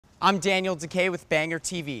I'm Daniel Dekay with Banger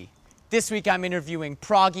TV. This week I'm interviewing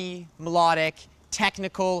proggy, melodic,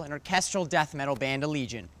 technical, and orchestral death metal band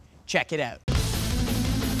ALLEGAEON. Check it out.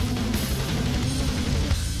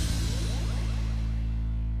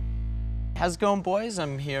 How's it going, boys?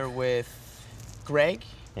 I'm here with Greg,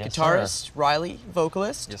 guitarist, sir. Riley,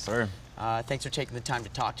 vocalist. Yes, sir. Thanks for taking the time to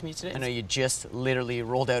talk to me today. I know you just literally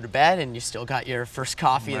rolled out of bed and you still got your first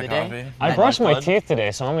coffee of the day. I brushed my teeth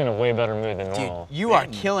today, so I'm in a way better mood than normal. Dude, you are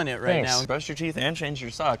killing it right now. Brush your teeth and change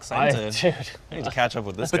your socks. I need to catch up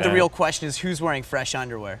with this guy. But the real question is, who's wearing fresh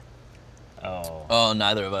underwear? Oh,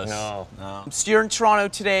 neither of us. No. So you're in Toronto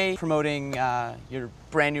today promoting your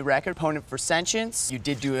brand new record, Opponent for Sentience. You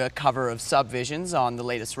did do a cover of Subvisions on the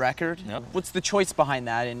latest record. Yep. What's the choice behind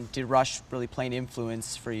that, and did Rush really play an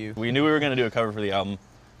influence for you? We knew we were going to do a cover for the album.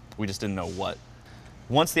 We just didn't know what.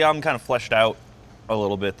 Once the album kind of fleshed out a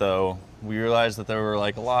little bit, though, we realized that there were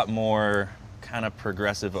like a lot more kind of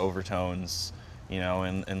progressive overtones, you know,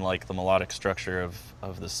 in like the melodic structure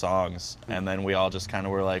of the songs. And then we all just kind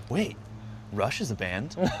of were like, wait, Rush is a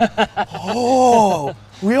band? Oh,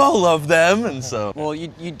 we all love them, and so. Well, you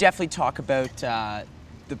definitely talk about the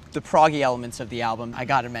proggy elements of the album. I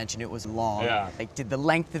gotta mention, it was long. Yeah. Like, did the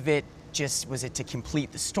length of it was it to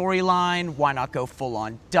complete the storyline? Why not go full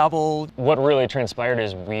on double? What really transpired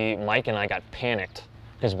is Mike and I got panicked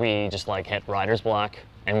because we just like hit writer's block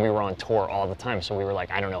and we were on tour all the time. So we were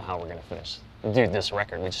like, I don't know how we're gonna finish this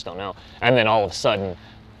record. We just don't know. And then all of a sudden,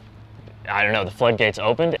 I don't know, the floodgates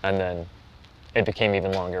opened, and then it became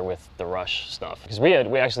even longer with the Rush stuff. Because we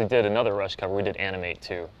actually did another Rush cover. We did Animate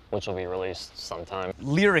too, which will be released sometime.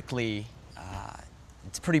 Lyrically,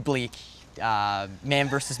 it's pretty bleak. Man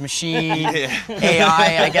versus machine,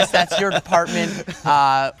 AI, I guess that's your department.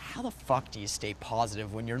 How the fuck do you stay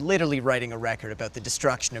positive when you're literally writing a record about the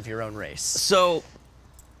destruction of your own race? So,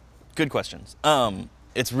 good questions.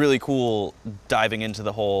 It's really cool diving into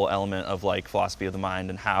the whole element of like philosophy of the mind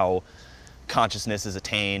and how consciousness is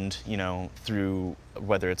attained, you know, through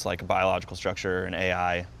whether it's like a biological structure, an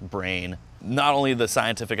AI brain. Not only the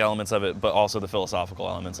scientific elements of it, but also the philosophical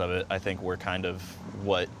elements of it, I think were kind of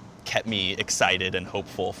what kept me excited and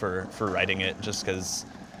hopeful for writing it, just because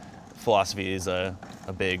philosophy is a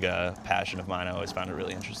big passion of mine. I always found it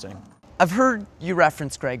really interesting. I've heard you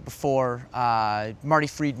reference, Greg, before. Marty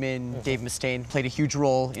Friedman, Dave Mustaine played a huge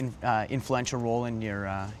role, influential role in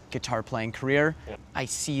your guitar playing career. Yep. I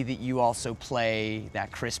see that you also play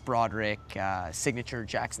that Chris Broderick signature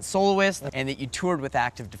Jackson soloist, and that you toured with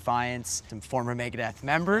Active Defiance, some former Megadeth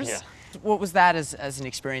members. Yeah. What was that as an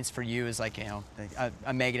experience for you as, like, you know,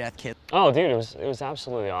 a Megadeth kid? Oh, dude, it was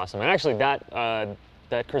absolutely awesome. And actually,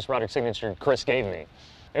 that Chris Broderick signature Chris gave me.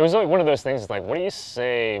 It was like one of those things. It's like, what do you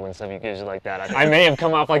say when somebody gives you like that? I may have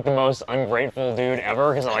come off like the most ungrateful dude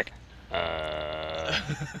ever, because I'm like,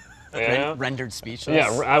 yeah. Rendered speechless. Yeah,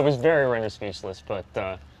 I was very rendered speechless, but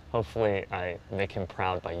hopefully I make him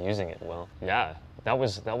proud by using it well. Yeah, that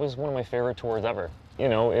was one of my favorite tours ever. You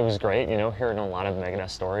know, it was great, you know, hearing a lot of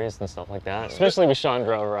Megadeth stories and stuff like that, especially with Shawn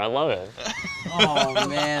Drover. I love it. Oh,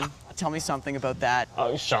 man. Tell me something about that.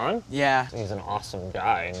 Oh, Shawn? Yeah. He's an awesome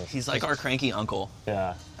guy. He's like our cranky uncle.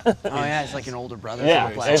 Yeah. Oh, yeah, he's like an older brother.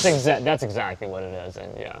 Yeah, that's exactly what it is,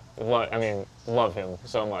 and yeah. I mean, love him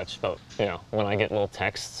so much, but, you know, when I get little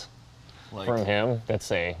texts from him that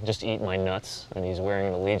say, just eat my nuts, and he's wearing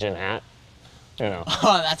an ALLEGAEON hat, you know.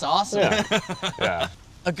 Oh, that's awesome. Yeah. Yeah.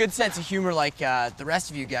 A good sense of humor like the rest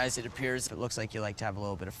of you guys, it appears. It looks like you like to have a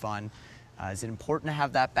little bit of fun. Is it important to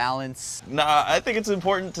have that balance? Nah, I think it's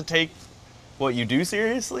important to take what you do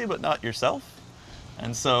seriously, but not yourself.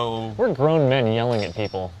 And so... We're grown men yelling at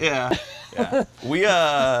people. Yeah. Yeah. We,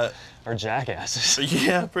 Are jackasses.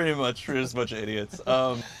 Yeah, pretty much. We're just a bunch of idiots.